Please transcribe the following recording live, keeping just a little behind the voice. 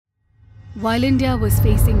While India was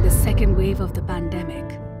facing the second wave of the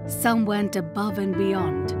pandemic, some went above and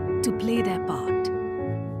beyond to play their part.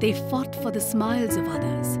 They fought for the smiles of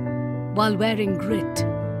others while wearing grit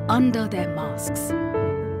under their masks,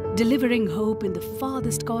 delivering hope in the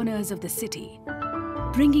farthest corners of the city,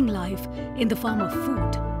 bringing life in the form of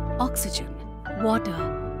food, oxygen,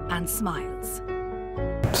 water, and smiles.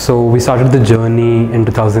 So we started the journey in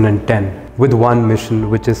 2010 with one mission,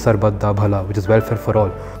 which is Sarbat Da Bhala, which is welfare for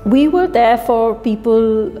all. We were there for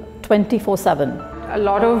people 24/7. A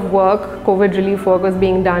lot of work, COVID relief work, was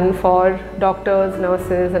being done for doctors,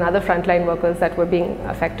 nurses and other frontline workers that were being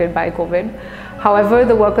affected by COVID. However,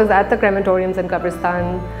 the workers at the crematoriums and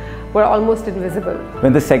Qabristan were almost invisible.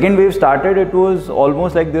 When the second wave started, it was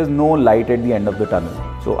almost like there's no light at the end of the tunnel.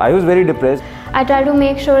 So I was very depressed. I try to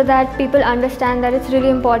make sure that people understand that it's really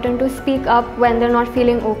important to speak up when they're not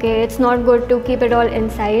feeling okay. It's not good to keep it all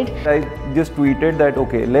inside. I just tweeted that,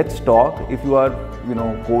 okay, let's talk. If you are,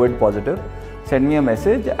 COVID positive, send me a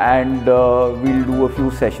message and we'll do a few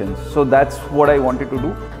sessions. So that's what I wanted to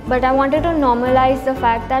do. But I wanted to normalize the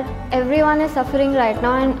fact that everyone is suffering right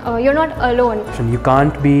now and you're not alone. You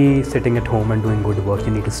can't be sitting at home and doing good work.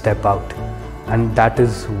 You need to step out. And that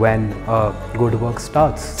is when good work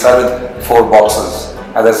starts. Started with 4 boxes.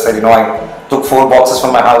 As I said, I took 4 boxes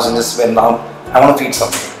from my house and just went down. I want to feed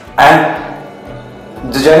something.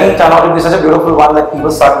 And the journey turned out to be such a beautiful one that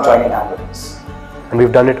people started joining ambulance. And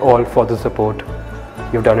we've done it all for the support.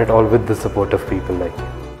 You've done it all with the support of people like you.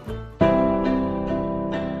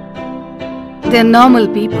 They're normal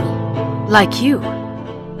people, like you,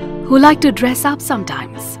 who like to dress up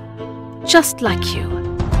sometimes, just like you.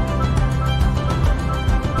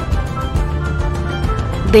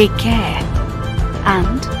 They care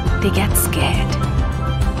and they get scared.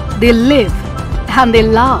 They live and they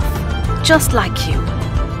laugh, just like you.